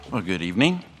Well, good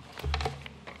evening.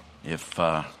 If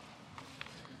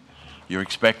you're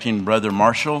expecting Brother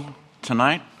Marshall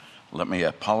tonight, let me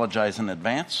apologize in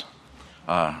advance.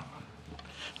 I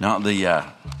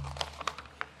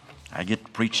get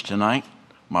to preach tonight.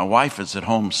 My wife is at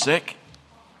home sick.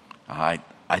 I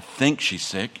think she's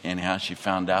sick. Anyhow, she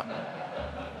found out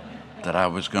that I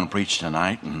was going to preach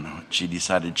tonight, and she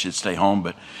decided she'd stay home,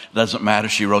 but it doesn't matter.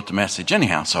 She wrote the message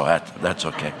anyhow, so that's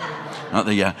okay.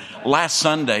 Last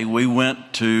Sunday, we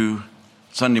went to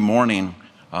Sunday morning.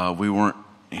 We weren't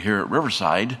here at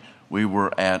Riverside. We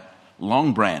were at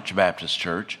Long Branch Baptist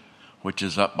Church, which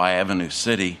is up by Avenue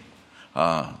City.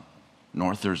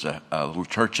 North, there's a little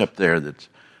church up there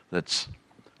that's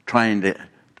trying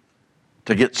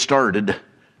to get started,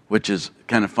 which is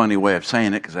kind of funny way of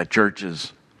saying it, because that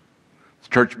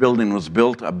church building was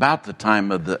built about the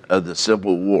time of the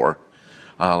Civil War,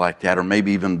 like that, or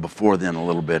maybe even before then a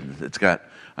little bit. It's got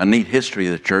a neat history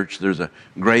of the church. There's a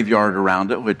graveyard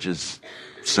around it, which is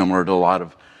similar to a lot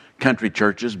of country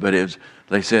churches, but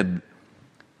they said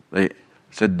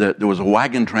that there was a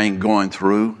wagon train going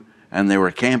through, and they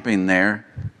were camping there,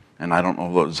 and I don't know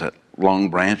what was at Long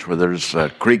Branch, where there's a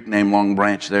creek named Long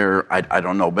Branch there. I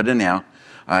don't know, but anyhow,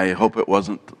 I hope it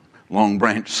wasn't Long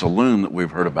Branch Saloon that we've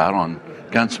heard about on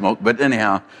Gunsmoke. But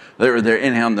anyhow, they were there.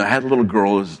 Anyhow, they had a little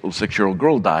girl, a little 6-year-old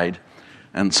girl died,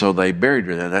 and so they buried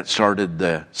her there. That started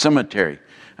the cemetery,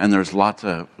 and there's lots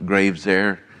of graves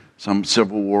there, some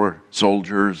Civil War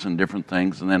soldiers and different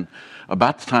things. And then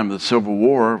about the time of the Civil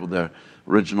War, the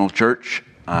original church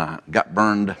got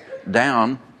burned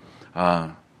down.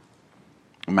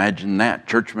 Imagine that,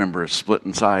 church members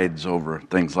splitting sides over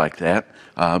things like that.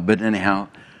 But anyhow,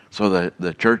 so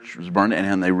the church was burned,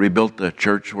 and they rebuilt the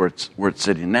church where it's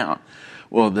sitting now.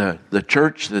 Well, the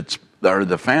church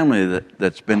the family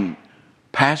that's been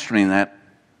pastoring that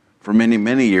for many,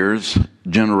 many years,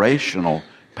 generational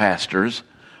pastors,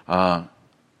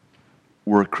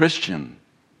 were Christian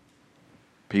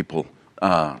people.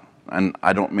 And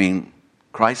I don't mean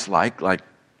Christ-like, like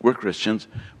we're Christians,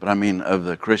 but I mean of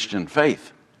the Christian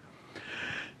faith.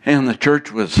 And the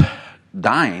church was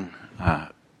dying,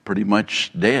 pretty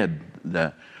much dead.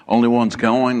 The only ones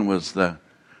going was the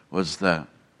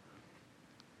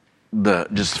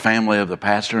just family of the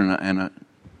pastor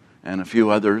and a few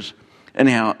others.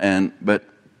 Anyhow, but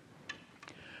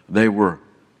they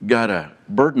got a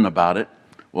burden about it.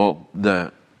 Well,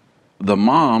 the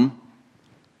mom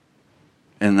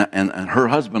and her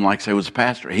husband, like I say, was a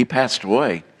pastor. He passed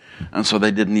away, and so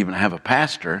they didn't even have a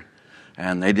pastor,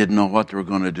 and they didn't know what they were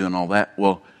going to do and all that.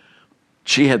 Well,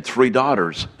 she had 3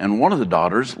 daughters, and one of the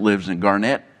daughters lives in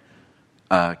Garnett,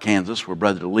 Kansas, where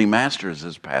Brother Lee Masters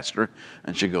is pastor,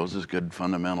 and she goes to this good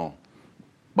fundamental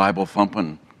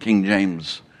Bible-thumping King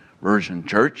James Version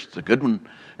church. It's a good one.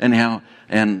 Anyhow,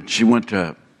 and she went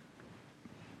to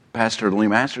Pastor Lee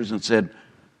Masters and said,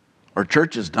 "Our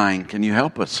church is dying. Can you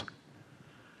help us?"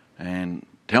 And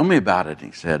tell me about it,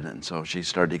 he said. And so she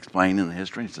started explaining the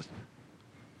history. He says,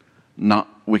 "No,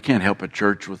 we can't help a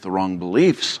church with the wrong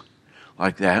beliefs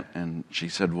like that." And she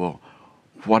said, "Well,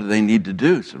 what do they need to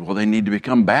do?" He said, "Well, they need to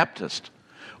become Baptist."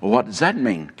 "Well, what does that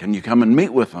mean? Can you come and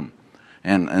meet with them?"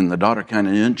 And the daughter kind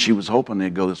of knew, and she was hoping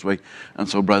they'd go this way. And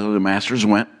so Brother Lee Masters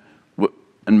went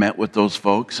and met with those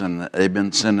folks, and they've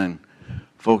been sending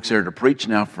folks there to preach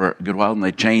now for a good while, and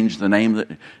they changed the name.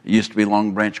 That it used to be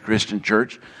Long Branch Christian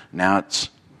Church. Now it's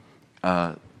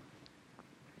one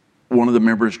of the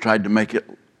members tried to make it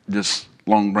just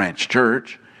Long Branch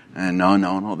Church, and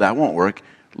no, that won't work.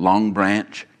 Long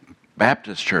Branch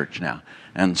Baptist Church now.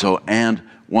 And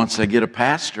once they get a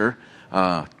pastor,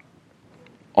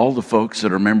 all the folks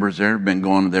that are members there have been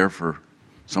going there for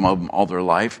some of them all their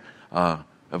life,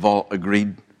 have all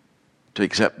agreed to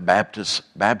accept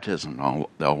baptism.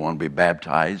 They'll want to be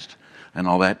baptized and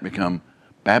all that, become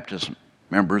Baptist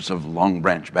members of Long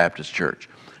Branch Baptist Church.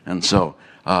 And so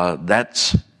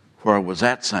that's where I was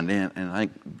at Sunday, and I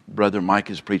think Brother Mike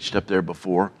has preached up there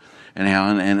before.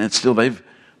 And it's still they've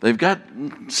got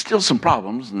still some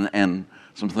problems and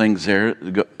some things there.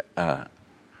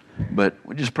 But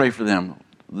we just pray for them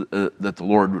that the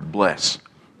Lord would bless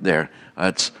there.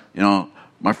 It's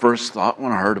my first thought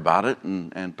when I heard about it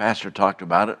and Pastor talked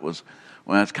about it was,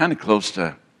 well, it's kind of close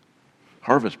to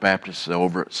Harvest Baptist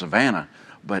over at Savannah.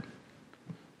 But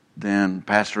then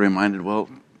Pastor reminded, well,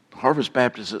 Harvest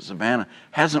Baptist at Savannah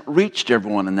hasn't reached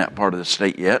everyone in that part of the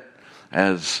state yet,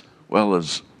 as well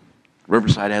as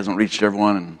Riverside hasn't reached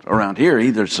everyone around here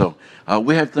either. So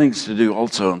we have things to do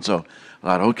also. And so I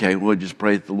thought, okay, we'll just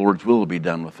pray that the Lord's will be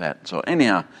done with that. So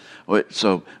anyhow,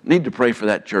 so need to pray for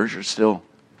that church. There's still,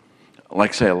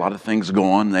 like I say, a lot of things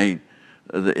go on.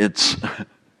 It's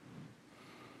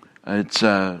it's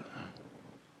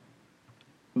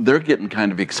they're getting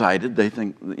kind of excited. They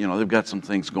think, they've got some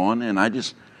things going, and I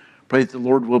just pray that the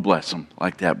Lord will bless them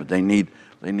like that. But they need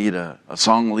a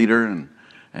song leader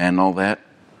and all that.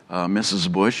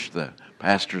 Mrs. Bush, the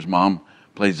pastor's mom,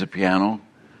 plays the piano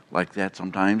like that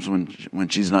sometimes when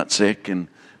she's not sick, and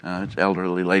it's an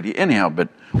elderly lady. Anyhow, but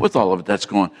with all of it that's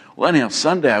going. Well, anyhow,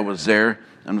 Sunday I was there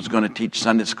and was going to teach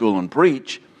Sunday school and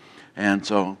preach, and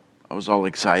so I was all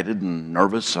excited and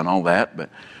nervous and all that. But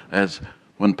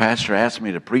when pastor asked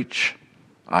me to preach,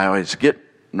 I always get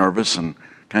nervous and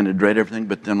kind of dread everything.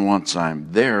 But then once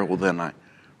I'm there, well, then I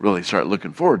really start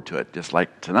looking forward to it, just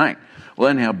like tonight. Well,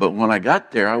 anyhow, but when I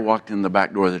got there, I walked in the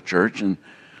back door of the church, and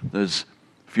there's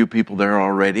a few people there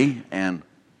already, and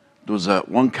there was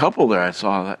one couple there I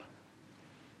saw that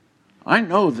I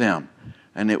know them,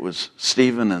 and it was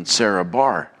Stephen and Sarah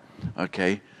Barr.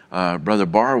 Okay, Brother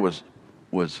Barr was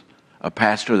a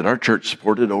pastor that our church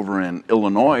supported over in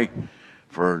Illinois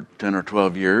for 10 or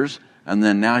 12 years, and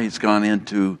then now he's gone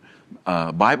into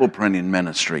Bible printing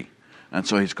ministry. And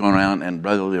so he's gone around, and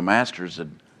Brother Leo Masters had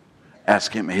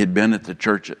asked him, he'd been at the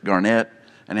church at Garnett,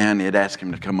 and he had asked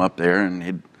him to come up there,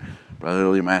 and Brother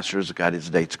Leo Masters got his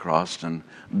dates crossed and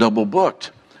double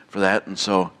booked for that, and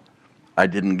so I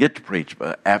didn't get to preach.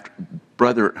 But after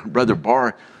Brother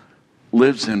Barr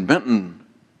lives in Benton,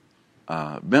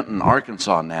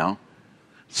 Arkansas now,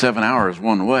 7 hours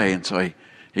one way, and so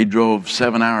he drove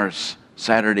 7 hours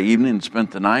Saturday evening and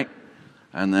spent the night,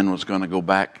 and then was going to go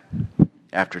back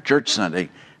after church Sunday.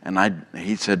 And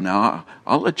he said, "No,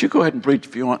 I'll let you go ahead and preach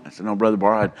if you want." I said, "No, Brother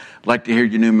Barr, I'd like to hear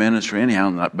your new ministry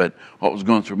anyhow." But what was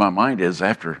going through my mind is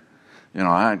after,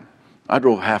 I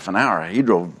drove half an hour. He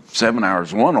drove 7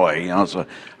 hours one way, so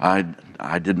I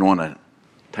didn't want to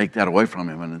take that away from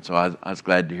him. And so I was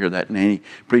glad to hear that. And he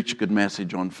preached a good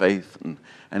message on faith,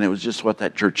 and it was just what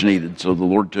that church needed. So the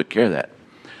Lord took care of that.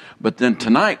 But then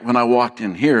tonight, when I walked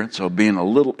in here, so being a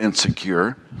little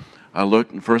insecure, I looked,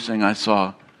 and the first thing I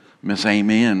saw, Miss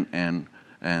Amy and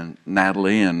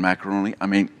Natalie and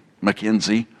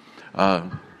Mackenzie,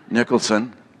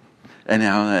 Nicholson,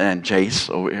 and Chase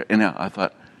over here. And I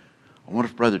thought, I wonder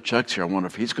if Brother Chuck's here. I wonder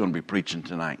if he's going to be preaching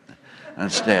tonight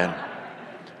instead.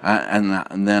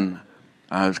 And then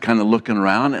I was kind of looking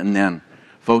around, and then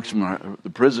folks from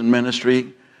the prison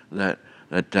ministry that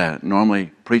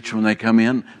normally preach when they come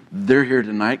in, they're here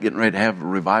tonight getting ready to have a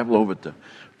revival over at the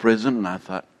prison. And I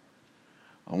thought,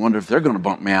 I wonder if they're going to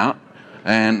bump me out.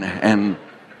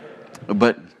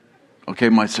 But okay,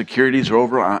 my securities are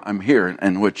over. I'm here.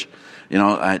 And which,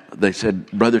 they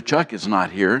said Brother Chuck is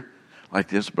not here like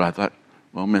this. But I thought,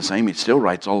 well, Miss Amy still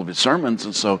writes all of his sermons,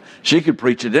 and so she could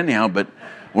preach it anyhow. But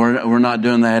we're not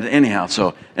doing that anyhow.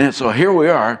 So here we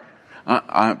are.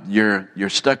 You're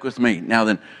stuck with me now.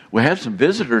 Then we have some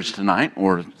visitors tonight.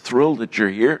 We're thrilled that you're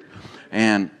here,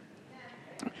 and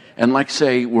like I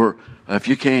say, if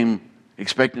you came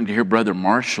expecting to hear Brother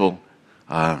Marshall,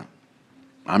 I'm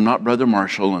not Brother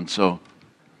Marshall, and so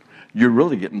you're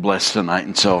really getting blessed tonight.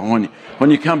 And so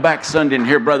when you come back Sunday and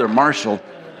hear Brother Marshall,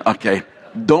 okay,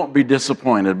 don't be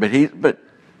disappointed. But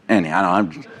anyhow,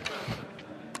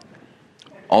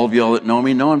 all of y'all that know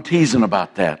me know I'm teasing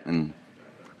about that. And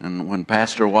when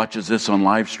Pastor watches this on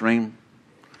live stream,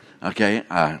 okay,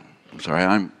 I'm sorry,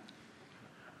 I'm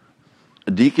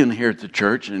a deacon here at the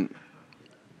church, and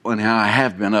anyhow, I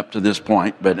have been up to this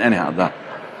point, but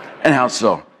anyhow,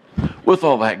 so with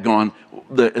all that going,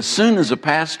 as soon as a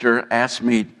pastor asked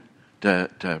me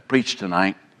to preach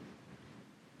tonight,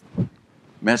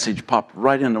 message popped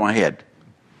right into my head.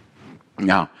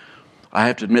 Now, I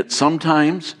have to admit,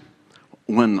 sometimes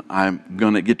when I'm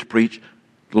going to get to preach,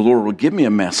 the Lord will give me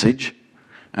a message,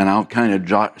 and I'll kind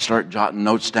of start jotting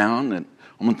notes down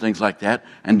and things like that,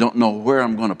 and don't know where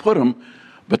I'm going to put them.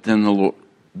 But then the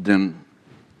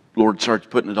Lord starts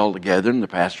putting it all together, and the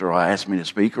pastor will ask me to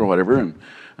speak or whatever, and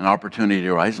an opportunity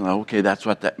arises, and okay, that's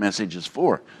what that message is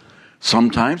for.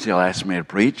 Sometimes he'll ask me to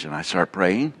preach, and I start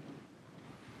praying,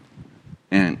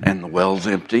 and the well's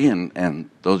empty, and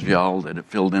those of y'all that have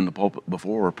filled in the pulpit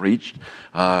before or preached,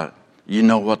 you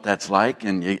know what that's like,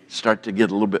 and you start to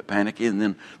get a little bit panicky, and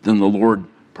then the Lord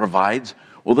provides.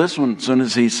 Well, this one, as soon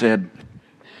as he said,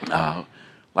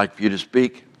 like for you to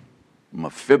speak,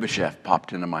 Mephibosheth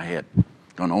popped into my head.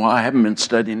 Don't know why. I haven't been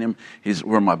studying him. He's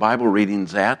where my Bible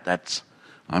reading's at.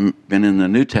 I've been in the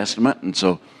New Testament, and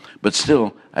so, but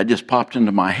still, I just popped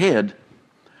into my head,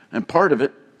 and part of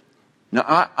it. Now,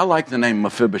 I like the name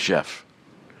Mephibosheth.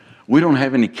 We don't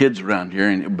have any kids around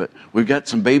here, but we've got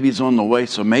some babies on the way,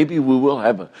 so maybe we will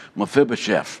have a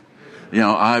Mephibosheth.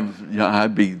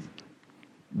 I'd be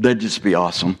That'd just be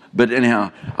awesome. But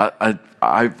anyhow,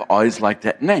 I've always liked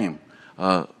that name.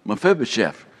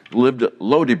 Mephibosheth lived at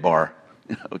Lodebar.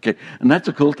 Okay, and that's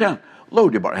a cool town.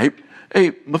 Lodebar.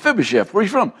 Hey, Mephibosheth, where are you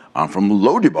from? I'm from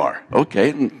Lodebar.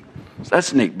 Okay,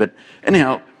 that's neat. But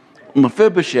anyhow,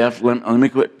 Mephibosheth, let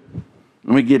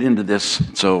me get into this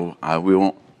so we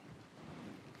won't.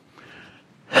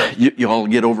 You all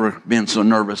get over being so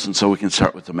nervous, and so we can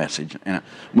start with the message.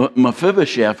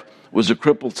 Mephibosheth was a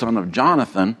crippled son of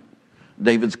Jonathan,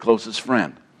 David's closest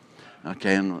friend.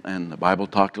 Okay, and the Bible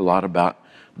talked a lot about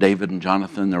David and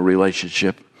Jonathan, their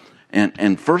relationship.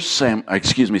 And 2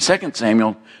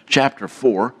 Samuel chapter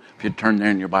 4, if you'd turn there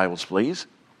in your Bibles, please.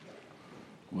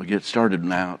 We'll get started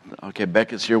now. Okay,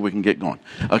 Becca's here, we can get going.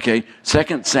 Okay,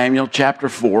 2 Samuel chapter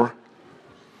 4.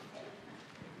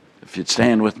 If you'd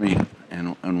stand with me,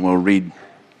 and we'll read a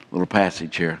little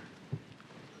passage here.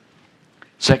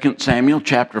 2 Samuel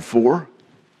chapter 4,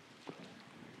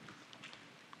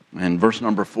 and verse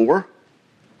number 4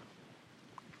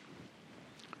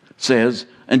 says,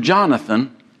 "And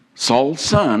Jonathan, Saul's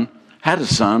son, had a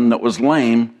son that was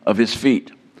lame of his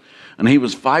feet. And he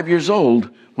was 5 years old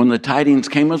when the tidings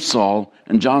came of Saul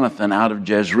and Jonathan out of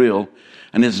Jezreel.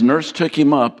 And his nurse took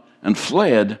him up and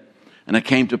fled. And it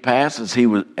came to pass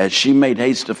as she made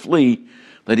haste to flee,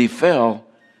 that he fell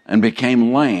and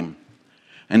became lame.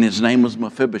 And his name was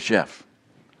Mephibosheth."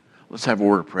 Let's have a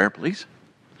word of prayer, please.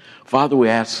 Father, we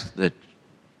ask that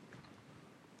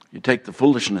you take the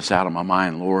foolishness out of my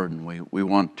mind, Lord, and we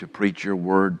want to preach your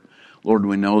word. Lord,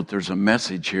 we know that there's a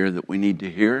message here that we need to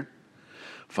hear.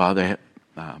 Father,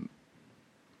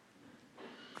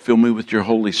 fill me with your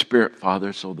Holy Spirit,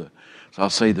 Father, so I'll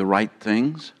say the right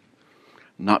things,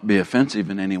 not be offensive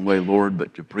in any way, Lord,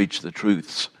 but to preach the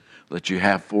truths that you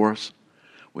have for us.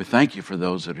 We thank you for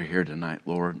those that are here tonight,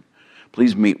 Lord.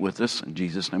 Please meet with us. In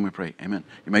Jesus' name we pray. Amen.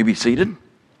 You may be seated.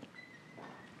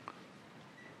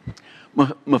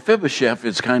 Mephibosheth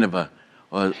is kind of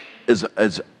a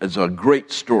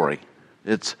great story.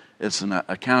 It's an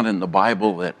account in the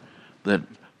Bible that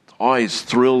always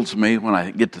thrills me when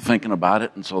I get to thinking about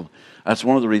it. And so that's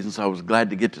one of the reasons I was glad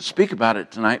to get to speak about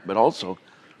it tonight, but also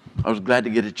I was glad to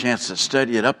get a chance to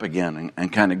study it up again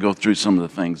and kind of go through some of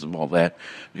the things of all that.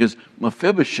 Because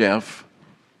Mephibosheth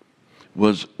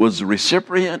was the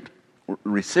recipient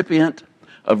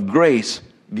of grace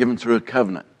given through a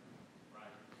covenant.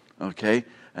 Okay?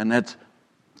 And that's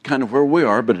kind of where we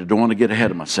are, but I don't want to get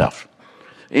ahead of myself.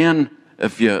 And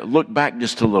if you look back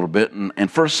just a little bit in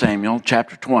 1 Samuel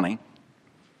chapter 20,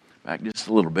 back just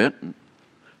a little bit,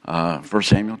 1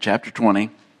 Samuel chapter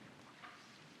 20,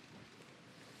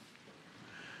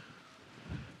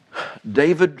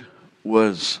 David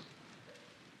was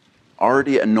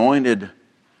already anointed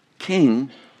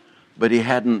king, but he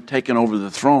hadn't taken over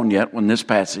the throne yet when this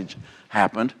passage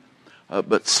happened.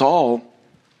 But Saul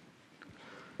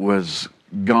was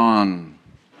gone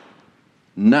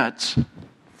nuts,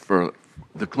 for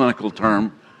the clinical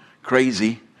term,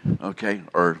 crazy. Okay,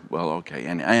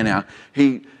 and anyhow,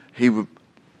 he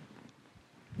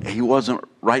wasn't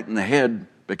right in the head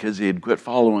because he had quit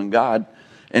following God.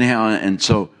 Anyhow, and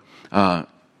so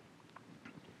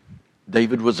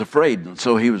David was afraid, and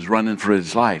so he was running for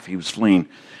his life. He was fleeing.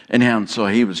 Anyhow, and so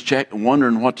he was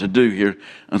wondering what to do here,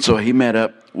 and so he met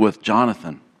up with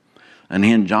Jonathan. And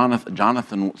he and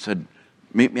Jonathan said,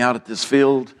 "Meet me out at this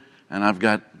field, and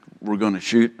we're going to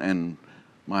shoot, and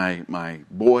my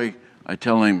boy, I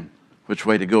tell him which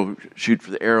way to go shoot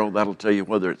for the arrow. That'll tell you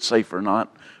whether it's safe or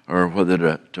not, or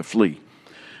whether to flee."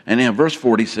 And in verse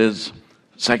 40 says,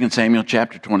 2 Samuel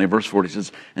chapter 20, verse 40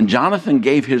 says, "And Jonathan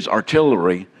gave his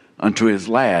artillery unto his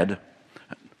lad."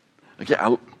 Okay,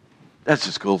 that's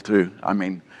just cool too. I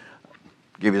mean,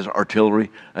 give his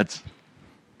artillery. That's,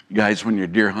 guys, when you're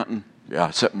deer hunting, yeah,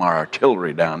 I set my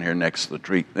artillery down here next to the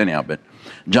tree. Anyhow, but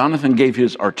Jonathan gave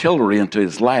his artillery unto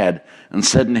his lad and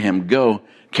said unto him, "Go,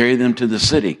 carry them to the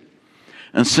city."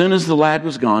 And as soon as the lad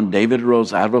was gone, David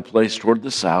arose out of a place toward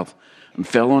the south and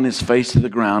fell on his face to the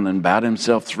ground and bowed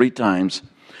himself 3 times.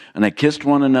 And they kissed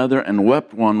one another and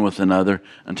wept one with another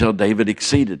until David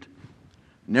exceeded.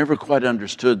 Never quite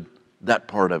understood that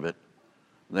part of it.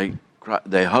 They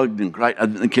hugged and cried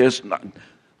and kissed.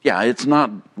 Yeah, it's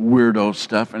not weirdo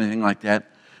stuff or anything like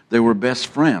that. They were best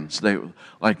friends. They were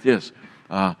like this.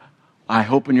 I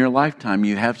hope in your lifetime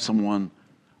you have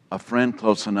a friend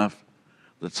close enough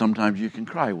that sometimes you can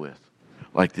cry with,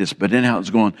 like this. But anyhow, it's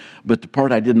going. But the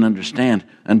part I didn't understand,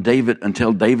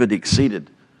 until David exceeded.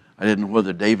 I didn't know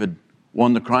whether David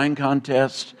won the crying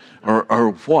contest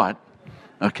or what.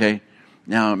 Okay.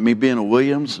 Now, me being a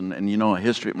Williams and you know a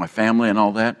history of my family and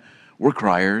all that, we're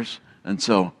criers. And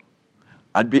so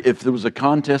if there was a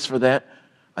contest for that,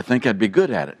 I think I'd be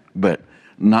good at it, but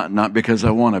not because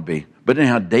I want to be. But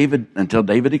anyhow, until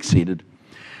David exceeded.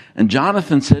 And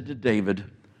Jonathan said to David,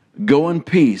 "Go in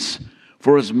peace,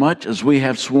 for as much as we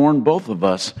have sworn both of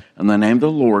us in the name of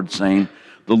the Lord, saying,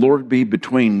 the Lord be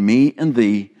between me and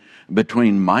thee,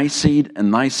 between my seed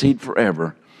and thy seed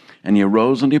forever." And he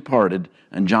arose and departed,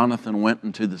 and Jonathan went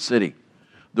into the city.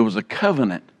 There was a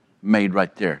covenant made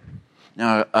right there.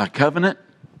 Now, a covenant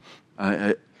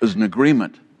is an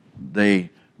agreement.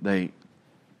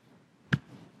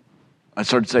 I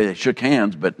started to say they shook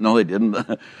hands, but no, they didn't.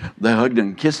 They hugged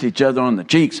and kissed each other on the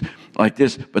cheeks like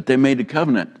this, but they made a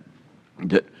covenant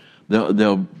that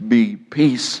there'll be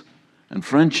peace and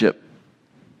friendship,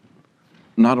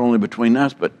 not only between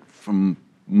us, but from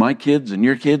my kids and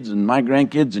my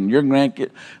grandkids and your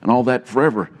grandkids and all that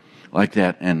forever like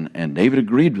that. And David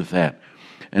agreed with that.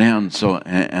 And so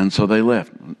they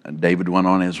left. David went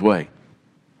on his way.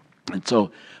 And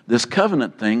so this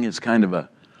covenant thing is kind of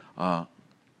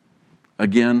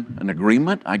again, an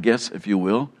agreement, I guess, if you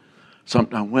will.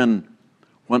 Sometime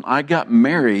when I got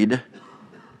married,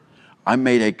 I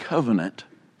made a covenant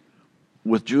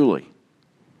with Julie.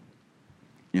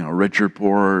 You know, rich or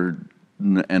poor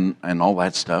and all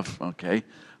that stuff, okay?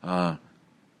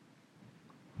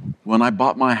 When I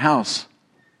bought my house,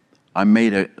 I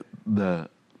made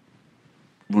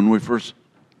when we first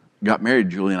got married,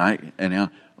 Julie and I, and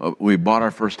we bought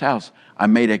our first house, I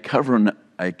made a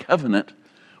covenant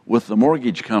with the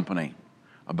mortgage company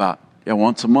about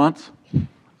once a month,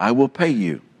 I will pay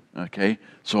you, okay,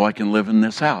 so I can live in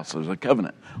this house. There's a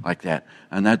covenant like that.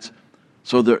 And that's,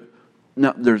 so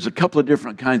now there's a couple of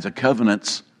different kinds of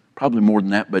covenants, probably more than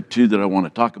that, but two that I want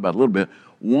to talk about a little bit.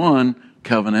 One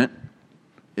covenant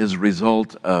is a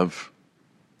result of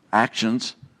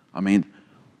actions. I mean,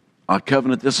 a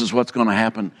covenant, this is what's going to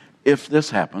happen if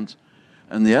this happens.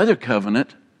 And the other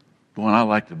covenant, the one I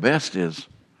like the best, is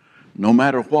no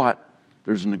matter what,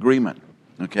 there's an agreement,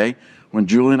 okay? When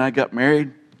Julie and I got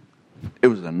married, it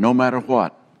was a no matter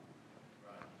what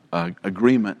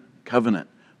agreement, covenant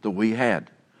that we had.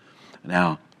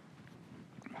 Now,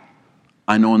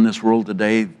 I know in this world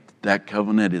today, that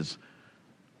covenant is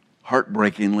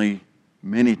heartbreakingly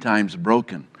many times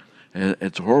broken.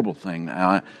 It's a horrible thing.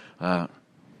 The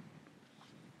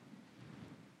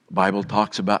Bible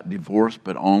talks about divorce,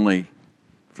 but only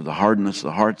for the hardness of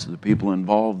the hearts of the people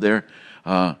involved there.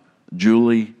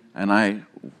 Julie and I,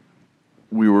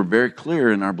 we were very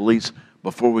clear in our beliefs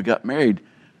before we got married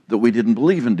that we didn't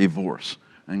believe in divorce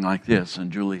and like this.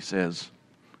 And Julie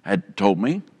had told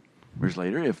me years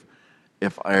later,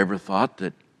 if I ever thought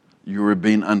that you were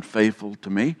being unfaithful to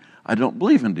me, I don't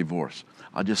believe in divorce.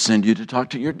 I'll just send you to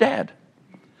talk to your dad.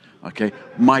 Okay,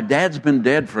 my dad's been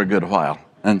dead for a good while,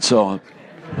 and so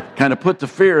kind of put the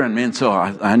fear in me, and so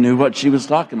I knew what she was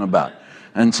talking about.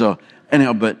 And so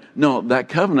anyhow, but no, that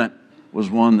covenant was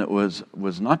one that was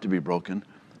not to be broken,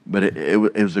 but it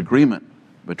was agreement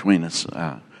between us.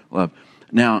 Love.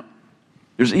 Now,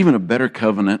 there's even a better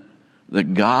covenant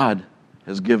that God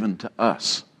has given to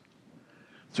us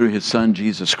through His Son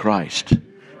Jesus Christ,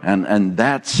 and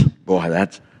that's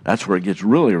where it gets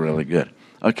really, really good.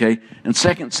 Okay, in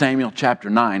 2 Samuel chapter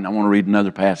 9, I want to read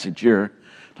another passage here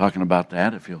talking about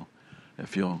that. If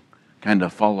you'll kind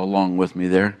of follow along with me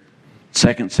there,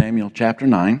 2 Samuel chapter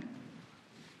 9.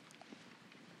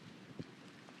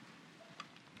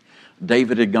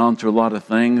 David had gone through a lot of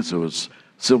things. There was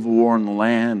civil war in the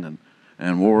land,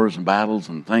 and wars and battles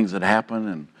and things that happened,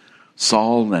 and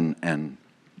Saul and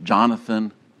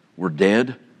Jonathan were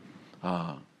dead,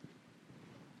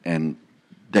 and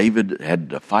David had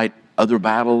to fight other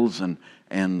battles, and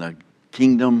the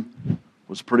kingdom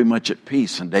was pretty much at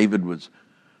peace, and David was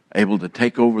able to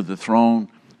take over the throne,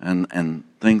 and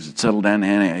things had settled down.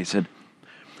 And he said,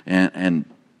 and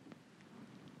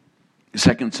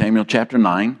 2 Samuel chapter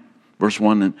 9, verse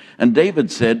 1, and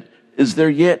David said, "Is there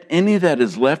yet any that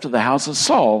is left of the house of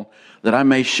Saul, that I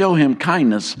may show him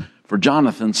kindness for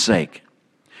Jonathan's sake?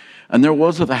 And there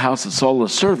was of the house of Saul a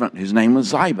servant whose name was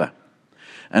Ziba.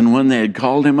 And when they had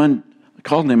called him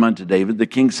unto David, the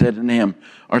king said unto him,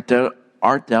 Art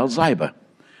thou Ziba?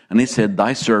 And he said,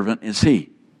 Thy servant is he."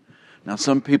 Now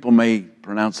some people may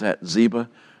pronounce that Ziba,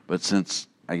 but since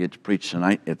I get to preach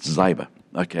tonight, it's Ziba.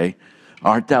 Okay.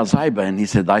 "Art thou Ziba?" And he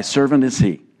said, "Thy servant is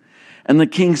he." And the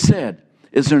king said,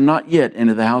 "Is there not yet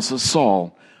into the house of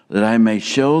Saul, that I may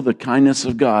show the kindness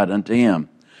of God unto him?"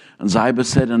 And Ziba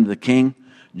said unto the king,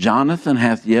 "Jonathan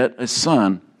hath yet a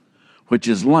son, which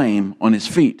is lame on his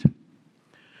feet."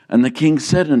 And the king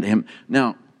said unto him,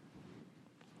 now,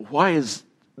 why is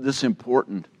this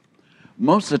important?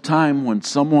 Most of the time when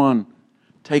someone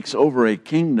takes over a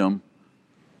kingdom,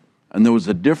 and there was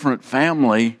a different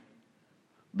family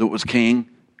that was king,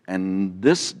 and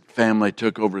this family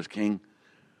took over as king,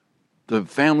 the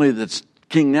family that's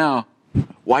king now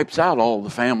wipes out all the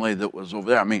family that was over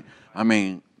there. I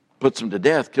mean, puts them to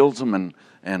death, kills them,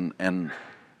 and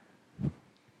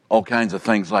all kinds of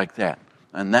things like that.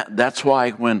 And that's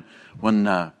why when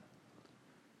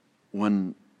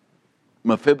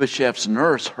Mephibosheth's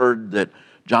nurse heard that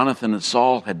Jonathan and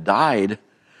Saul had died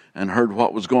and heard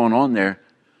what was going on there,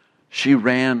 she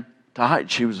ran to hide.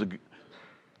 She was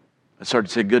I started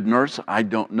to say good nurse. I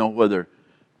don't know whether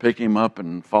picking him up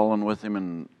and falling with him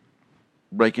and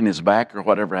breaking his back or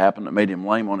whatever happened that made him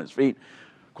lame on his feet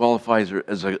qualifies her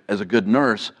as a good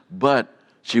nurse, but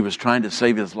she was trying to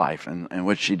save his life, and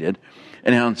which she did.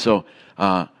 And so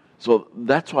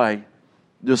that's why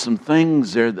there's some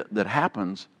things there that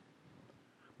happens.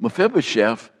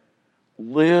 Mephibosheth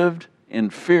lived in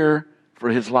fear for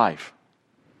his life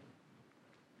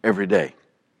every day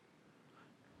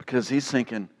because he's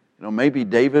thinking, maybe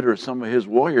David or some of his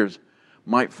warriors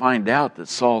might find out that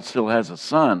Saul still has a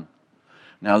son.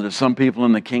 Now, there's some people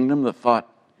in the kingdom that thought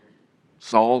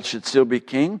Saul should still be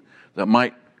king that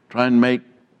might try and make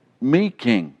me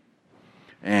king.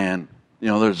 And,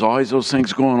 there's always those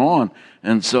things going on.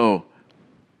 And so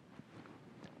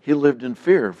he lived in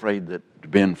fear, afraid that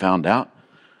Ben found out.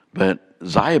 But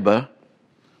Ziba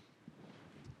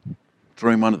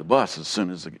threw him under the bus as soon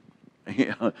as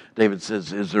David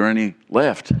says, "Is there any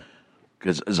left?"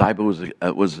 Because Ziba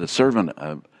was a servant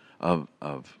of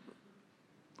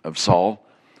Saul,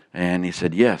 and he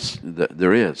said, "Yes,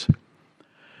 there is."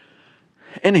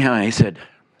 Anyhow, he said,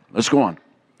 "Let's go on."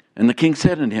 And the king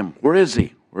said unto him, "Where is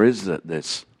he? Where is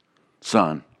this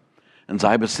son?" And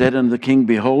Ziba said unto the king,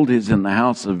 "Behold, he is in the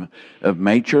house of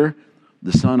Machir,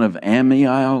 the son of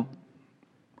Ammiel."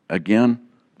 Again,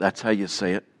 that's how you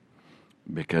say it,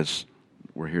 because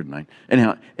we're here tonight.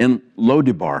 Anyhow, in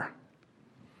Lodebar.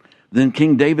 Then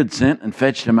King David sent and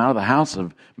fetched him out of the house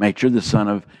of Machir, the son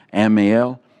of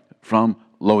Ammiel, from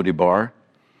Lodebar.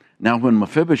 Now when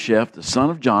Mephibosheth, the son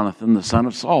of Jonathan, the son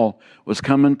of Saul, was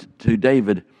coming to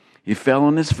David, he fell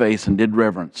on his face and did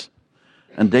reverence.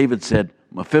 And David said,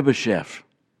 "Mephibosheth."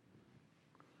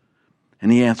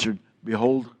 And he answered,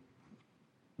 "Behold,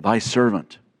 thy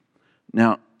servant."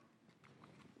 Now,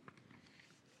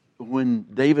 when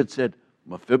David said,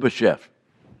 "Mephibosheth,"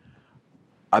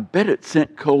 I bet it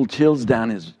sent cold chills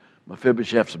down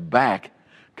Mephibosheth's back,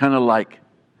 kind of like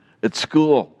at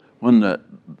school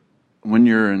when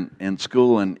you're in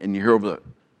school and you hear over the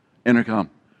intercom,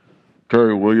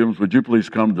 "Terry Williams, would you please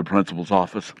come to the principal's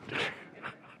office?"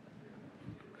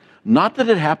 Not that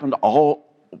it happened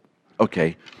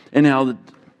okay. Anyhow, it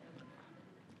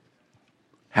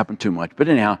happened too much. But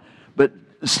anyhow, but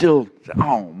still,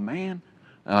 oh man,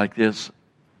 like this.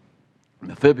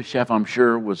 Mephibosheth, I'm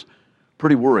sure, was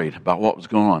pretty worried about what was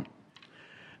going on.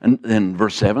 And then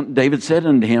verse 7, David said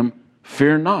unto him,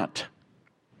 "Fear not."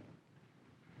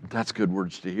 That's good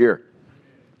words to hear.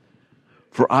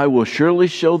 "For I will surely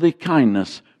show thee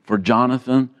kindness for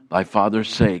Jonathan thy father's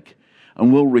sake,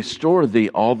 and will restore thee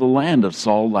all the land of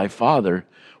Saul thy father,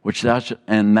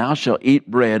 and thou shalt eat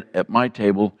bread at my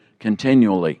table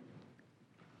continually."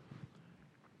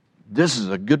 This is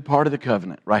a good part of the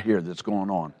covenant right here that's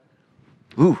going on.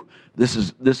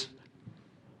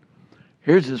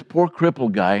 Here's this poor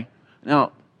crippled guy.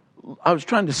 Now, I was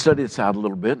trying to study this out a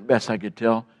little bit, best I could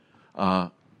tell.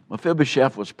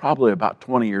 Mephibosheth was probably about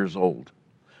 20 years old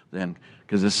then,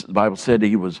 because the Bible said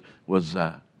he was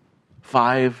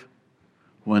 5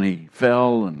 when he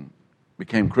fell and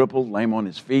became crippled, lame on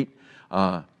his feet.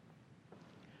 And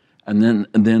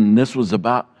then this was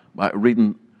about by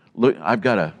reading. Look, I've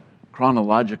got a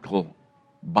chronological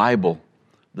Bible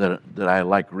that I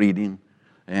like reading,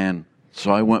 and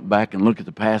so I went back and looked at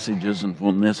the passages and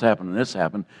when this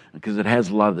happened, because it has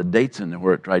a lot of the dates in there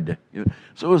where it tried to.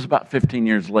 So it was about 15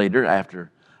 years later after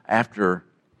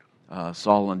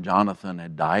Saul and Jonathan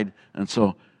had died, and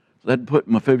so that put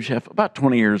Mephibosheth about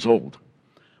 20 years old,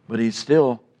 but he's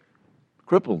still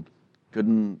crippled,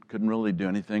 couldn't really do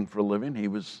anything for a living. He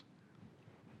was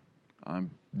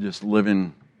just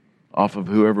living off of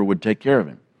whoever would take care of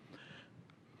him,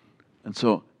 and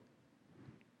so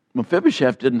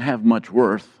Mephibosheth didn't have much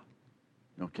worth,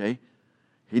 okay?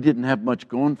 He didn't have much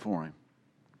going for him.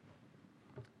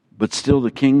 But still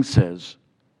the king says,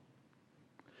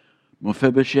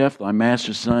 "Mephibosheth, thy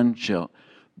master's son shall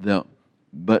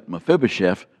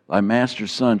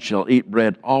eat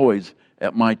bread always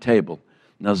at my table."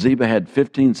 Now Ziba had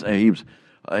 15,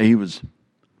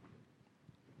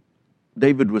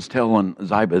 David was telling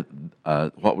Ziba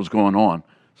what was going on.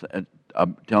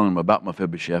 I'm telling him about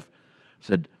Mephibosheth.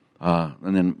 Said,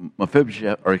 and then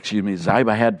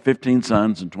Ziba had 15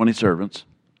 sons and 20 servants.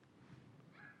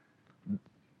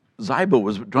 Ziba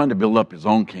was trying to build up his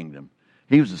own kingdom.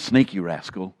 He was a sneaky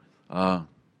rascal. Not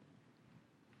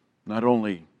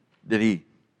only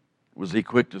was he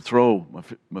quick to throw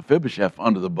Mephibosheth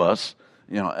under the bus,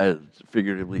 as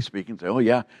figuratively speaking, say, oh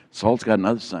yeah, Saul's got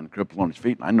another son crippled on his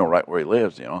feet, and I know right where he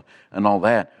lives, and all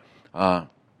that.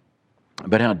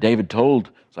 But how David told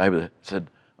Ziba, said,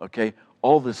 okay,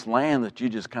 all this land that you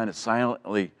just kind of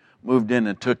silently moved in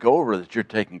and took over, that you're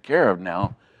taking care of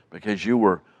now, because you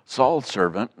were Saul's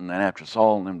servant, and then after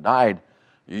Saul and them died,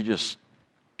 you just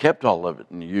kept all of it,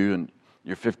 and you and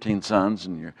your 15 sons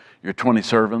and your 20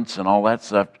 servants and all that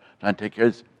stuff, trying to take care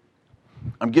of this.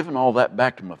 I'm giving all that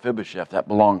back to Mephibosheth. That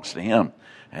belongs to him,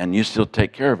 and you still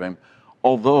take care of him.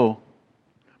 Although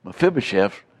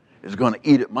Mephibosheth is going to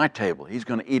eat at my table. He's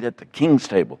going to eat at the king's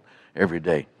table every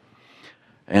day.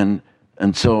 And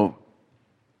so,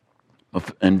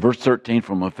 in verse 13,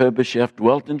 for Mephibosheth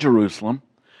dwelt in Jerusalem,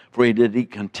 for he did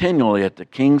eat continually at the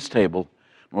king's table,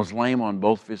 and was lame on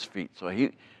both of his feet. So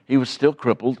he was still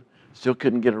crippled, still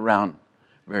couldn't get around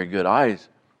very good.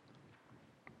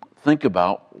 Think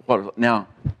about now,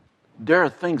 there are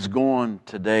things going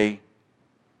today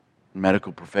in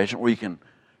medical profession where you can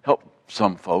help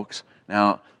some folks.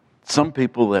 Now, some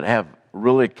people that have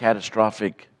really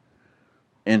catastrophic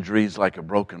injuries like a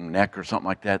broken neck or something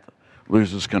like that,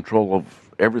 loses control of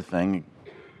everything.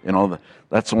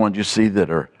 That's the ones you see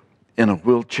that are in a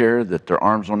wheelchair, that their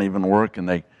arms don't even work, and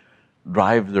they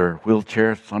drive their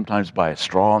wheelchair sometimes by a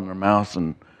straw in their mouth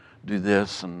and do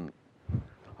this, and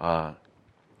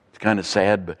it's kind of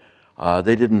sad, but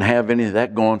they didn't have any of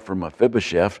that going for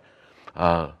Mephibosheth.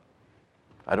 I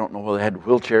don't know whether they had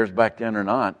wheelchairs back then or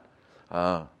not.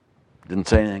 Didn't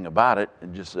say anything about it.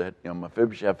 It just said,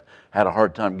 Mephibosheth had a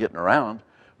hard time getting around,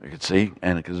 you could see,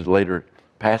 and because there's a later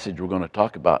passage we're going to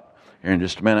talk about here in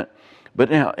just a minute. But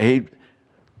now, he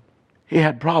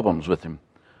had problems with him.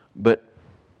 But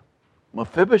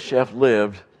Mephibosheth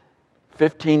lived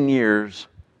 15 years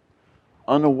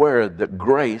unaware that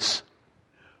grace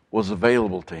was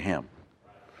available to him.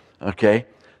 Okay?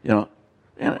 And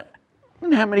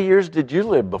how many years did you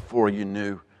live before you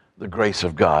knew the grace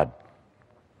of God?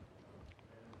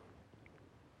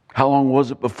 How long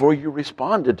was it before you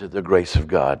responded to the grace of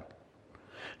God?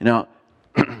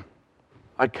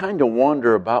 I kind of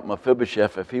wonder about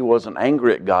Mephibosheth if he wasn't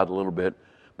angry at God a little bit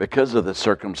because of the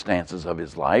circumstances of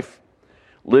his life.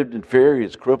 Lived in fear,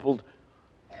 he's crippled.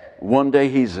 One day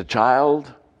he's a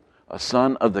child, a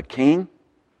son of the king.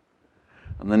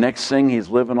 And the next thing he's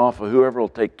living off of whoever will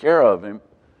take care of him,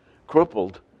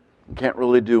 crippled, and can't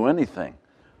really do anything.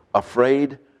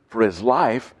 Afraid for his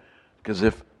life, because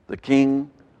if the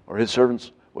king or his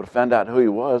servants would have found out who he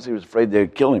was afraid they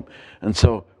would kill him. And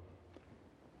so,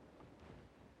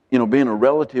 being a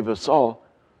relative of Saul,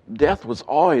 death was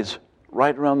always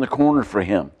right around the corner for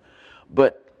him.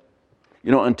 But,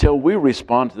 until we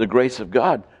respond to the grace of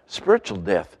God, spiritual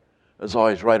death is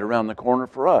always right around the corner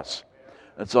for us.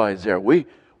 It's always there. We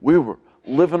were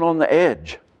living on the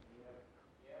edge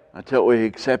until we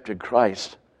accepted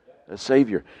Christ as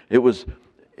Savior. It was,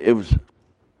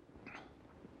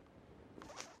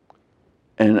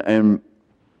 and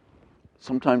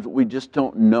sometimes we just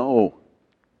don't know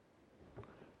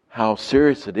how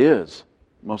serious it is.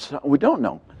 Most of the time, we don't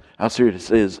know how serious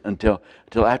it is until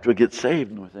after we get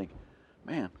saved, and we think,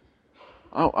 man,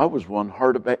 I was one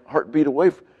heartbeat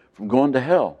away from going to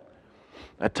hell.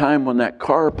 That time when that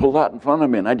car pulled out in front of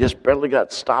me and I just barely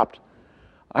got stopped,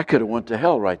 I could have went to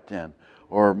hell right then.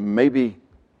 Or maybe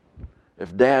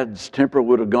if Dad's temper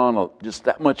would have gone just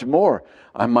that much more,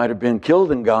 I might have been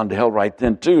killed and gone to hell right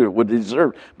then too. It would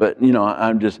deserve. But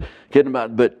I'm just kidding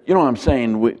about it. But what I'm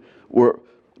saying, we're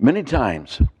many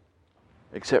times,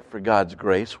 except for God's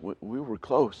grace, we were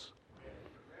close.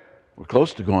 We're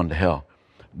close to going to hell.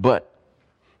 But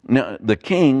now the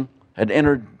king had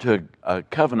entered into a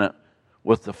covenant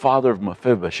with the father of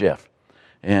Mephibosheth.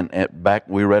 And back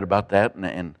we read about that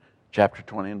in chapter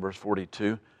 20 and verse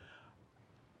 42.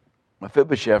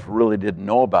 Mephibosheth really didn't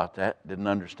know about that, didn't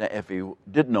understand. If he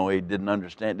did know, he didn't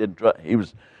understand, didn't trust. He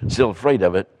was still afraid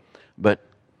of it. But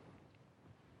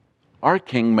our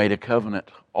king made a covenant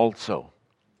also.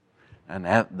 And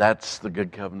that's the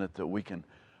good covenant that we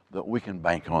can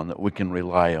bank on, that we can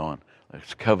rely on.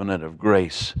 It's a covenant of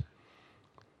grace.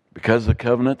 Because of the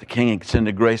covenant, the king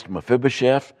extended grace to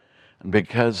Mephibosheth, and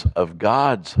because of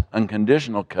God's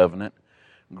unconditional covenant,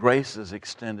 grace is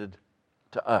extended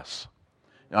to us.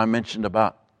 I mentioned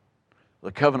about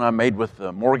the covenant I made with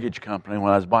the mortgage company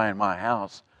when I was buying my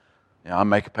house. I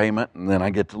make a payment and then I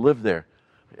get to live there.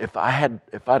 If I'd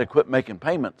have quit making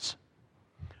payments,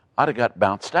 I'd have got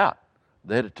bounced out.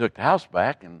 They'd have took the house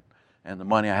back, and the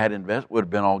money I had invested would have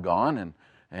been all gone,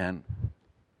 and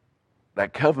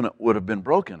that covenant would have been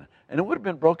broken. And it would have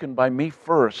been broken by me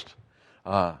first,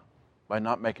 by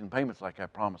not making payments like I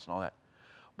promised and all that.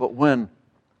 But when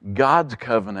God's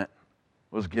covenant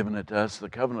was given to us, the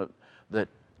covenant that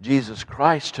Jesus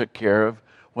Christ took care of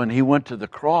when He went to the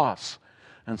cross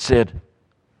and said,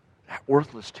 that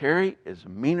worthless Terry is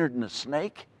meaner than a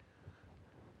snake,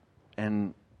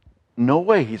 and no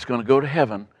way he's going to go to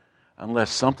heaven unless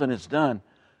something is done.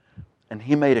 And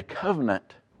He made a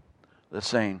covenant that's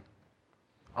saying,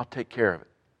 I'll take care of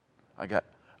it.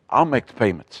 I'll make the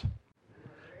payments.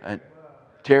 And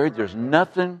Terry, there's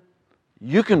nothing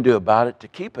you can do about it to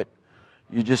keep it.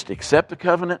 You just accept the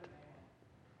covenant,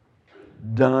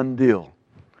 done deal.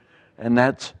 And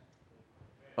that's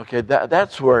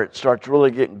where it starts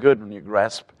really getting good when you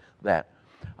grasp that.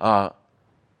 I've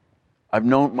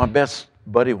known my best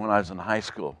buddy when I was in high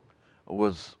school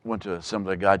went to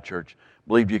Assembly of God Church,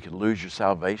 believed you could lose your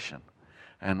salvation.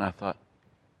 And I thought,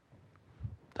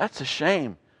 that's a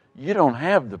shame. You don't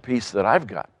have the peace that I've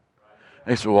got.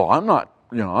 And he said, well, I'm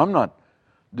not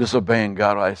disobeying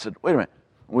God. I said, wait a minute.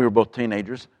 We were both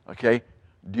teenagers, okay?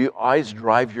 Do you always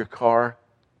drive your car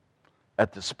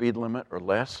at the speed limit or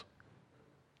less?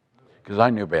 Because I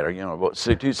knew better, about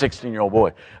 16-year-old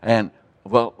boy. And,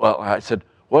 well, I said,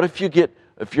 what if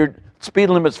your speed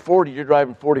limit's 40, you're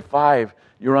driving 45,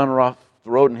 you run off the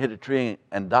road and hit a tree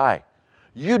and die?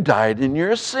 You died in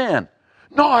your sin.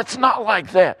 No, it's not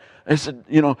like that. I said,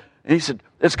 and he said,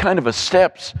 it's kind of a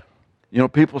steps.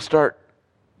 People start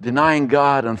denying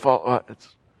God and fall.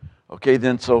 Okay,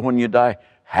 then, so when you die,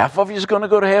 half of you is going to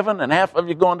go to heaven and half of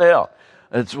you going to hell.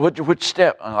 It's which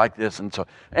step like this. And so,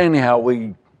 anyhow,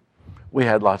 we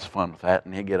had lots of fun with that,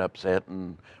 and he'd get upset,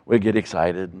 and we'd get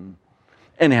excited, and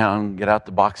anyhow, and get out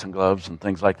the boxing gloves and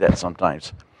things like that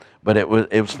sometimes. But it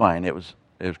was fine. It was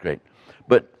great.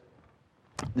 But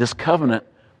this covenant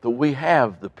that we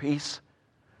have, the peace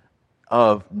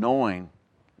of knowing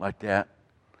like that,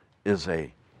 is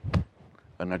an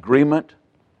agreement,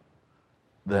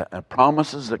 the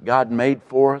promises that God made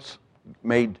for us,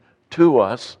 made to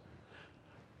us,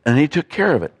 and He took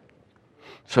care of it.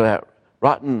 So that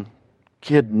rotten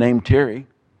kid named Terry,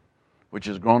 which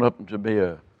has grown up to be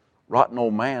a rotten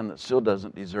old man that still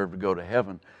doesn't deserve to go to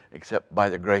heaven, except by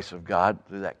the grace of God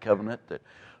through that covenant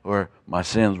where my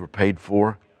sins were paid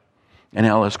for. And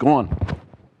now let's go on.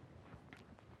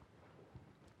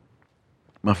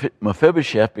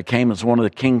 Mephibosheth became as one of the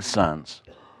king's sons.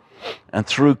 And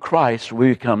through Christ, we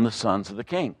become the sons of the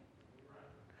king.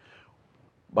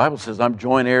 The Bible says, I'm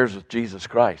joint heirs with Jesus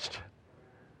Christ.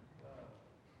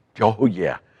 Oh,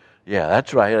 yeah. Yeah,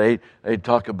 that's right. They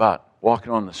talk about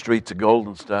walking on the streets of gold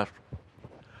and stuff.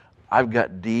 I've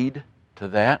got deed to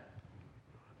that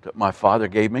my Father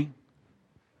gave me.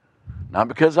 Not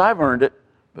because I've earned it,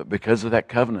 but because of that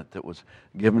covenant that was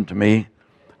given to me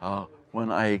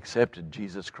when I accepted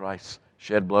Jesus Christ's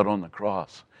shed blood on the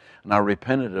cross. And I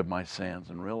repented of my sins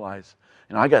and realized,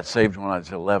 I got saved when I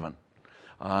was 11,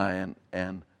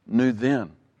 and knew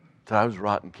then that I was a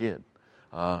rotten kid.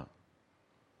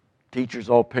 Teachers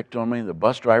all picked on me. The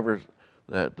bus drivers,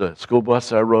 the school bus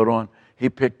that I rode on, he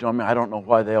picked on me. I don't know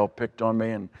why they all picked on me,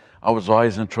 and I was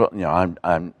always in trouble.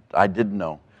 I didn't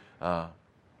know,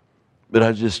 but I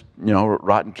was just a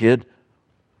rotten kid.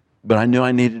 But I knew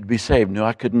I needed to be saved. Knew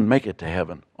I couldn't make it to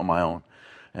heaven on my own,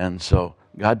 and so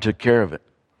God took care of it.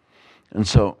 And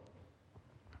so,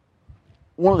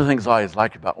 one of the things I always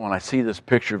like about when I see this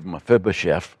picture of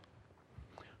Mephibosheth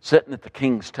sitting at the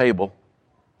king's table,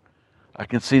 I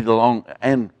can see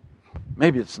and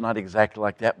maybe it's not exactly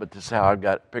like that, but this is how I've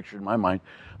got it pictured in my mind.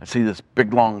 I see this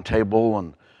big long table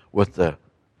and with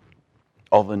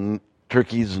all the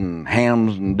turkeys and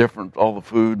hams and all the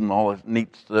food and all the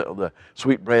the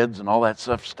sweetbreads and all that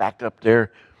stuff stacked up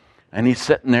there. And he's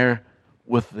sitting there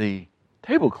with the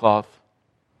tablecloth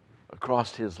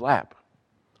across his lap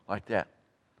like that.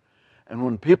 And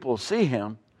when people see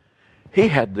him, he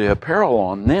had the apparel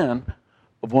on then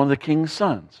of one of the king's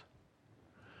sons.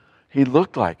 He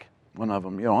looked like one of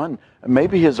them, and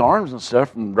maybe his arms and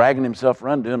stuff from dragging himself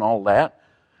around doing all that,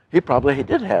 he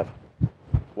did have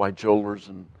wide shoulders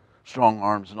and strong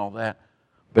arms and all that.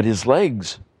 But his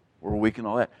legs were weak and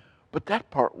all that. But that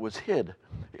part was hid.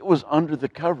 It was under the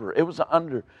cover. It was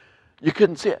you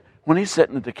couldn't see it. When he's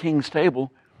sitting at the king's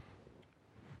table,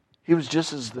 he was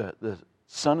just as the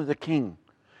son of the king.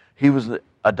 He was the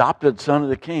adopted son of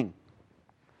the king.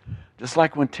 Just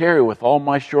like when Terry, with all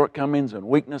my shortcomings and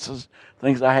weaknesses,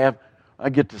 things I have, I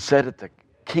get to sit at the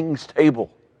king's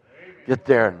table. Get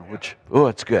there,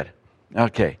 it's good.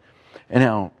 Okay. And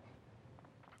now,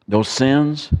 those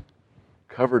sins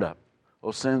covered up.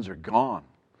 Those sins are gone.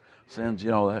 Sins,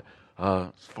 as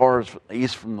far as the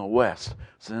east from the west,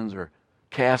 sins are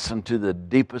cast into the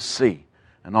deepest sea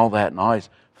and all that. And I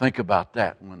always think about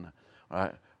that when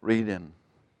I read in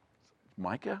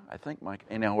Micah,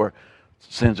 where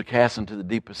sins are cast into the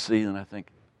deepest sea, and I think,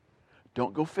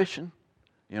 don't go fishing.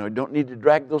 Don't need to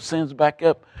drag those sins back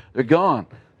up. They're gone.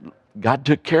 God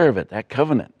took care of it. That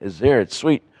covenant is there. It's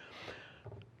sweet.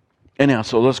 Anyhow,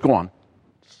 so let's go on.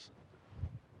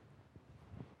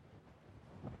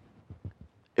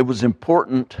 It was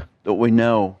important that we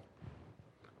know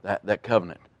that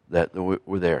covenant, that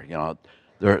we're there.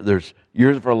 There's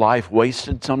years of our life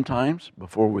wasted sometimes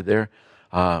before we're there,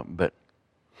 but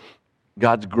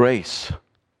God's grace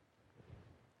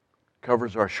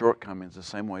covers our shortcomings the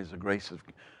same way as the grace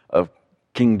of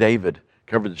King David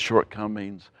covered the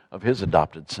shortcomings of his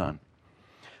adopted son.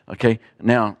 Okay,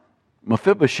 now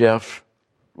Mephibosheth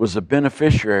was a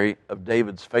beneficiary of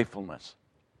David's faithfulness.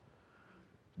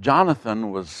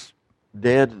 Jonathan was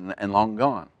dead and long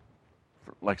gone,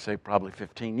 for, like say, probably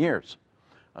 15 years.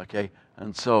 Okay,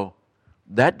 and so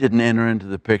that didn't enter into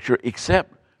the picture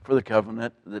except for the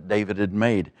covenant that David had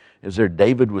made.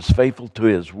 David was faithful to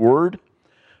his word,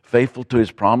 faithful to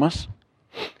his promise,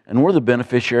 and we're the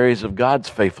beneficiaries of God's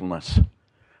faithfulness.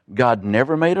 God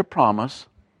never made a promise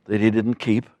that He didn't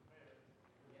keep.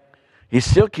 He's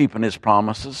still keeping His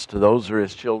promises to those who are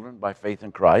His children by faith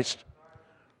in Christ.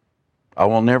 I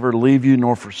will never leave you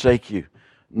nor forsake you.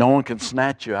 No one can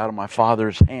snatch you out of my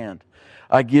Father's hand.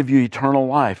 I give you eternal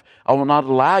life. I will not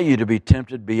allow you to be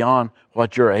tempted beyond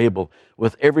what you're able.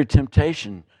 With every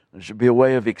temptation, there should be a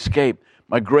way of escape.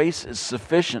 My grace is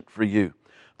sufficient for you.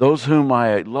 Those whom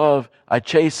I love, I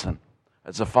chasten,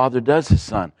 as a father does his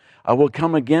son. I will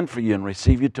come again for you and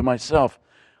receive you to myself.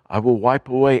 I will wipe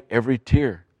away every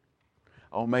tear.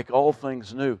 I will make all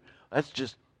things new. That's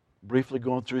just briefly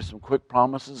going through some quick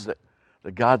promises that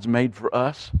God's made for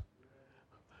us.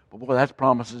 But boy, that's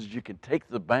promises you can take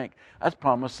to the bank. That's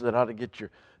promises that ought to get your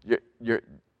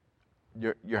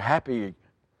happy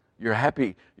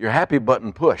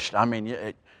button pushed. I mean,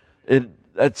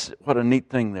 that's what a neat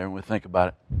thing there when we think about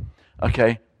it.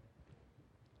 Okay.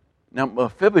 Now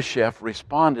Mephibosheth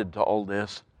responded to all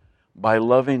this by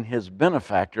loving his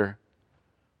benefactor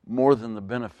more than the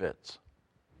benefits.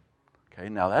 Okay,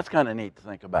 now that's kind of neat to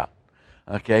think about.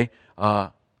 Okay,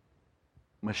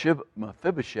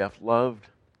 Mephibosheth loved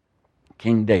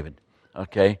King David.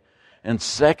 Okay, and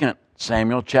 2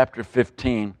 Samuel chapter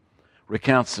 15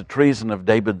 recounts the treason of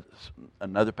David.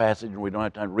 Another passage, and we don't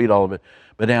have time to read all of it,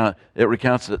 but now it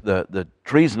recounts the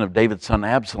treason of David's son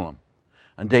Absalom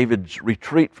and David's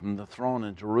retreat from the throne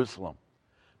in Jerusalem.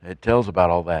 It tells about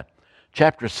all that.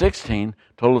 Chapter 16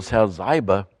 told us how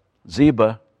Ziba,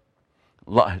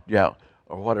 or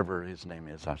whatever his name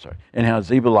is, I'm sorry, and how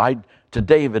Ziba lied to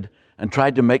David and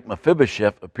tried to make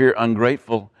Mephibosheth appear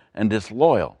ungrateful and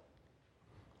disloyal.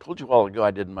 I told you a while ago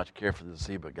I didn't much care for the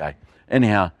Ziba guy.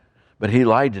 Anyhow, but he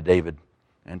lied to David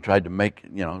and tried to make,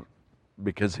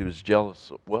 because he was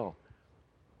jealous. Well,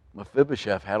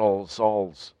 Mephibosheth had all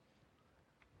Saul's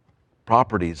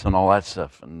properties and all that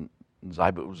stuff, and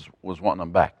Ziba was wanting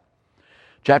them back.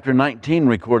 Chapter 19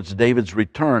 records David's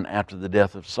return after the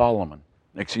death of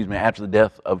after the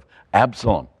death of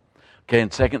Absalom. Okay, in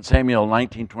 2 Samuel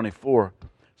 19:24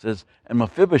 says, and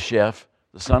Mephibosheth,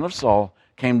 the son of Saul,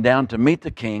 came down to meet the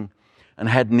king and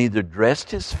had neither dressed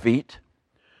his feet,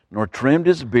 nor trimmed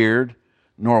his beard,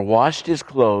 nor washed his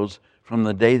clothes from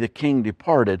the day the king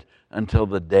departed until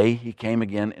the day he came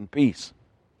again in peace.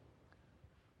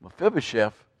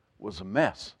 Mephibosheth was a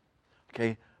mess.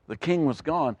 Okay, the king was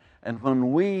gone. And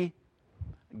when we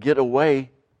get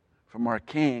away from our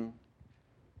king,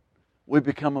 we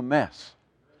become a mess.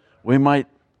 We might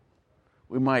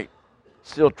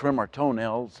still trim our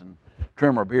toenails and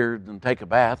trim our beards and take a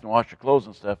bath and wash our clothes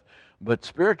and stuff, but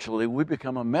spiritually we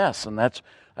become a mess, and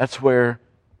that's where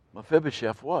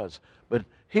Mephibosheth was. But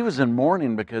he was in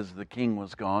mourning because the king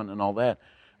was gone and all that,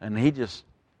 and he just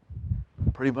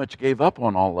pretty much gave up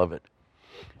on all of it.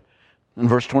 In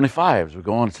verse 25, as we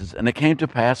go on, it says, and it came to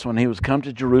pass when he was come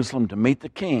to Jerusalem to meet the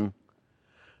king,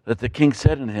 that the king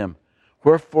said unto him,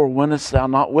 wherefore wentest thou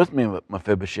not with me,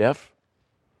 Mephibosheth?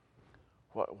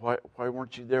 Why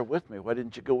weren't you there with me? Why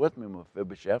didn't you go with me,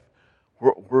 Mephibosheth?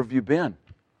 Where have you been?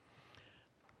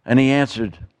 And he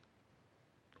answered,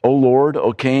 O Lord,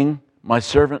 O king, my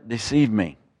servant deceived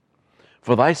me.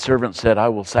 For thy servant said, I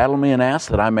will saddle me an ass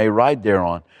that I may ride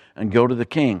thereon and go to the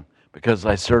king, because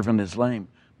thy servant is lame.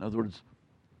 In other words,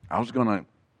 I was going to,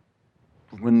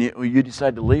 when you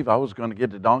decided to leave, I was going to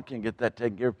get the donkey and get that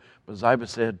taken care of. But Ziba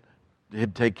said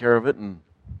he'd take care of it, and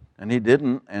he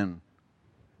didn't. And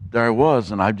there I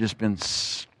was, and I've just been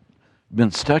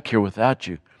stuck here without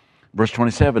you. Verse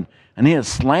 27, and he has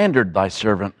slandered thy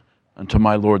servant unto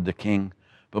my lord the king.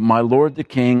 But my lord the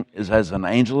king is as an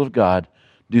angel of God.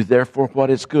 Do therefore what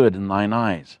is good in thine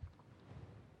eyes.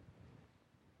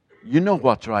 You know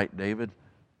what's right, David.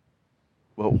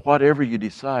 Well, whatever you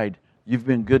decide, you've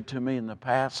been good to me in the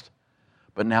past.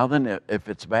 But now then, if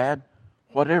it's bad,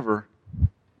 whatever,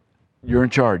 you're in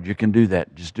charge. You can do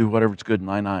that. Just do whatever's good in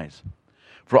thine eyes.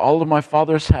 For all of my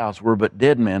father's house were but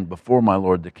dead men before my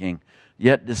lord the king.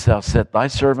 Yet didst thou set thy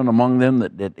servant among them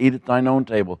that did eat at thine own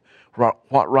table.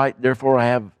 What right therefore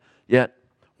have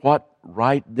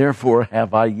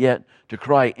I yet to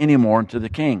cry any more unto the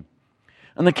king?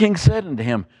 And the king said unto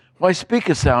him, Why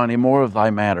speakest thou any more of thy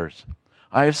matters?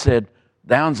 I have said,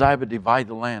 Thou and Ziba divide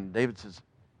the land. David says,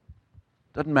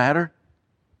 doesn't matter.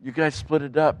 You guys split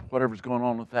it up, whatever's going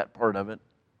on with that part of it.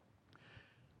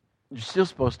 You're still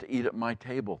supposed to eat at my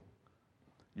table.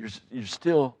 You're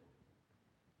still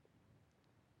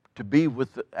to be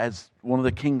as one of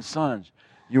the king's sons.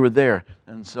 You were there.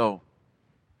 And so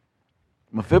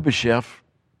Mephibosheth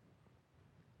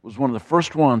was one of the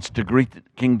first ones to greet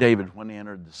King David when he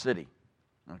entered the city.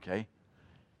 Okay?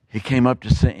 He came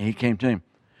to him.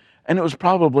 And it was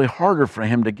probably harder for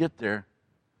him to get there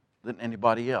than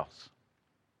anybody else.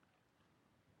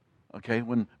 Okay,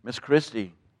 when Miss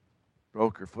Christie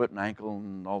broke her foot and ankle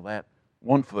and all that,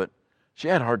 one foot, she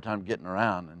had a hard time getting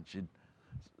around, and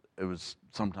it was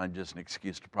sometimes just an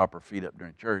excuse to prop her feet up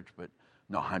during church, but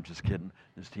no, I'm just kidding,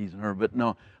 just teasing her. But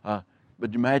no,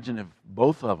 but imagine if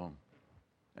both of them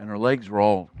and her legs were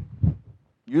all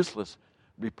useless,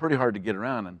 it'd be pretty hard to get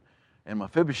around. And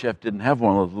Mephibosheth didn't have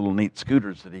one of those little neat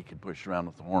scooters that he could push around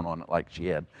with the horn on it like she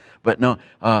had. But no,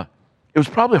 it was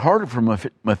probably harder for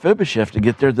Mephibosheth to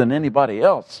get there than anybody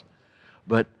else.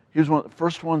 But he was one of the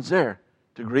first ones there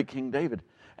to greet King David.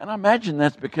 And I imagine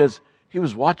that's because he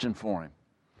was watching for him.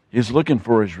 He was looking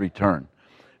for his return.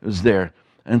 It was there.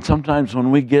 And sometimes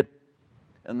when we get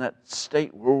in that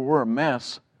state where we're a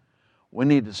mess, we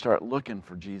need to start looking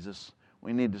for Jesus.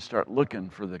 We need to start looking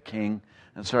for the King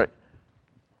and start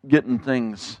getting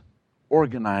things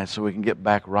organized so we can get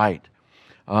back right.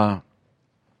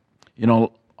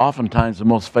 Oftentimes the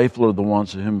most faithful are the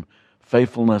ones to whom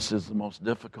faithfulness is the most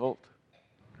difficult.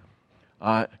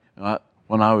 When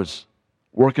I was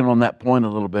working on that point a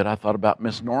little bit, I thought about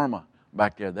Miss Norma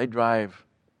back there. They drive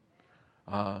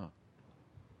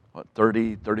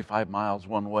 30, 35 miles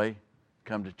one way,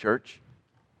 come to church.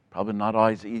 Probably not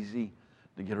always easy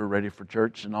to get her ready for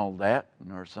church and all that.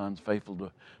 And her son's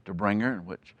faithful to bring her,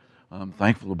 which I'm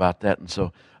thankful about that. And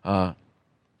so,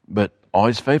 but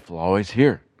always faithful, always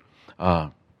here.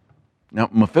 Now,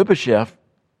 Mephibosheth,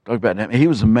 talk about him, he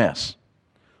was a mess.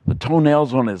 The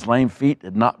toenails on his lame feet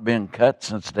had not been cut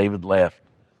since David left.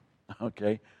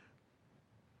 Okay?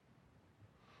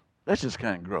 That's just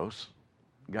kind of gross.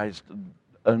 Guys,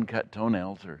 uncut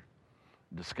toenails are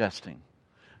disgusting.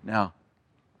 Now,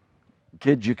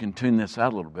 kids, you can tune this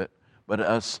out a little bit, but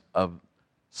us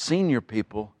senior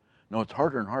people know it's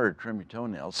harder and harder to trim your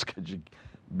toenails because you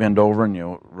bend over and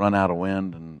you run out of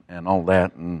wind and all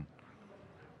that. And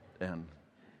I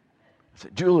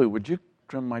said, Julie, would you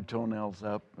trim my toenails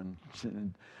up?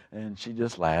 And she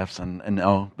just laughs and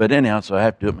no. But anyhow, so I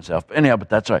have to do it myself. But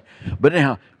that's all right. But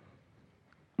anyhow,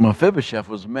 Mephibosheth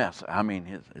was a mess. I mean,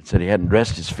 it said he hadn't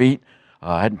dressed his feet,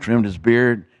 hadn't trimmed his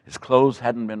beard, his clothes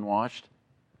hadn't been washed.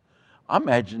 I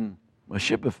imagine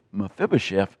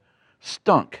Mephibosheth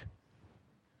stunk.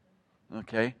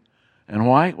 Okay? And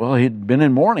why? Well, he'd been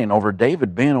in mourning over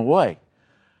David being away.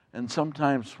 And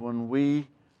sometimes when we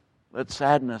let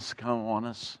sadness come on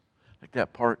us, like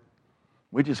that part,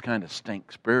 we just kind of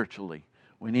stink spiritually.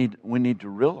 We need to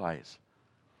realize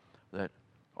that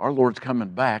our Lord's coming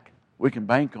back. We can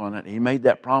bank on it. He made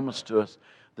that promise to us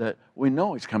that we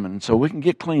know He's coming. And so we can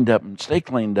get cleaned up and stay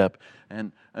cleaned up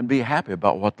and be happy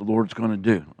about what the Lord's going to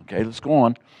do. Okay, let's go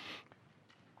on.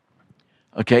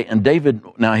 Okay, and David,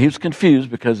 now he was confused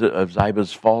because of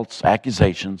Ziba's false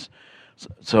accusations.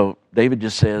 So David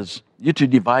just says, you two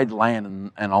divide the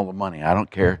land and all the money. I don't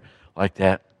care like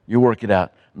that. You work it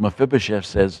out. Mephibosheth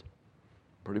says,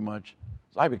 pretty much,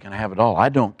 Ziba can have it all. I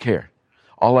don't care.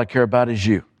 All I care about is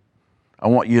you. I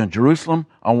want you in Jerusalem.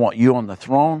 I want you on the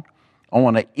throne. I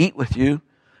want to eat with you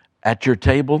at your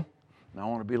table. And I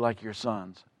want to be like your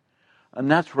sons.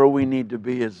 And that's where we need to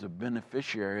be as a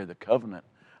beneficiary of the covenant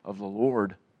of the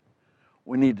Lord.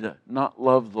 We need to not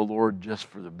love the Lord just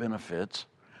for the benefits.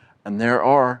 And there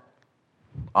are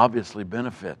obviously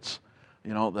benefits.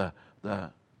 You know,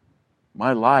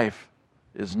 my life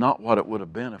is not what it would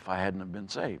have been if I hadn't have been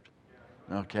saved.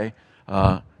 Okay,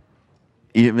 I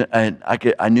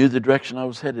knew the direction I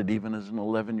was headed even as an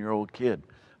 11-year-old kid.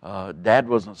 Dad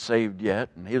wasn't saved yet,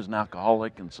 and he was an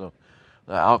alcoholic, and so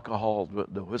the alcohol,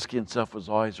 the whiskey and stuff was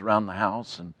always around the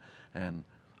house, and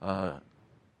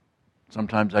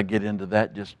sometimes I get into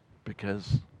that just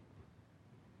because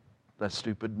that's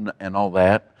stupid and all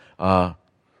that.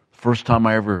 First time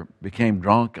I ever became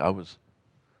drunk, I was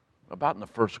about in the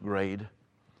first grade.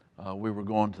 We were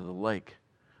going to the lake,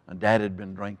 and Dad had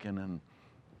been drinking, and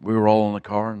we were all in the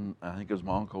car, and I think it was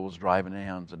my uncle was driving in,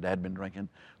 and so Dad had been drinking,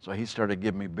 so he started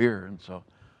giving me beer, and so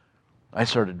I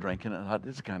started drinking, and I thought,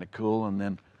 this is kind of cool, and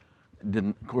then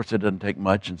of course it doesn't take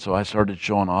much, and so I started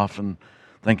showing off and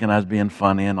thinking I was being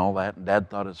funny and all that, and Dad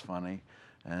thought it was funny,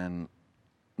 and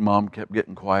Mom kept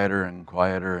getting quieter and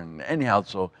quieter, and anyhow,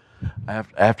 so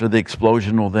after the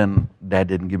explosion, well, then Dad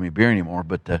didn't give me beer anymore,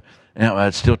 but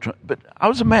I'd still try, but I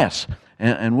was a mess,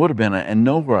 and would have been, and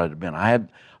know where I'd have been. I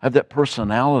have that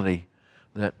personality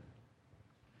that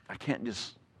I can't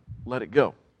just let it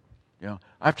go. You know,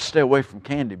 I have to stay away from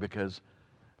candy because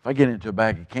if I get into a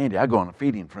bag of candy, I go on a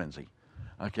feeding frenzy.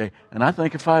 Okay, and I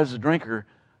think if I was a drinker,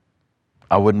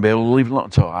 I wouldn't be able to leave it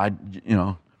alone. So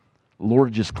the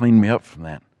Lord just cleaned me up from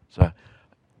that. So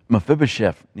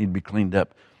Mephibosheth needed to be cleaned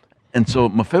up. And so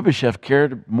Mephibosheth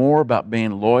cared more about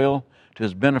being loyal to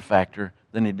his benefactor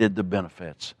than he did the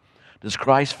benefits. Does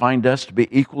Christ find us to be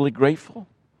equally grateful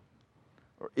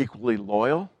or equally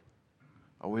loyal?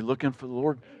 Are we looking for the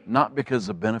Lord? Not because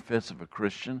of the benefits of a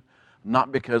Christian,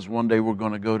 not because one day we're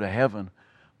going to go to heaven,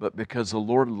 but because the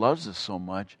Lord loves us so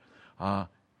much.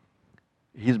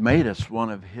 He's made us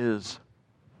one of His.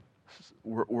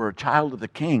 We're a child of the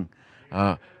King.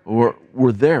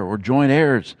 We're there. We're joint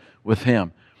heirs with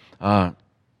Him. Does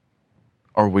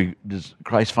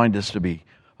Christ find us to be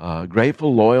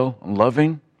grateful, loyal, and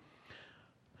loving?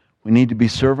 We need to be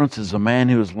servants as a man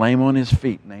who is lame on his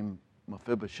feet, named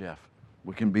Mephibosheth.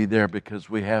 We can be there because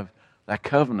we have that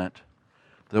covenant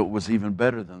that was even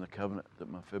better than the covenant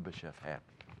that Mephibosheth had.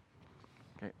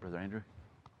 Okay, Brother Andrew?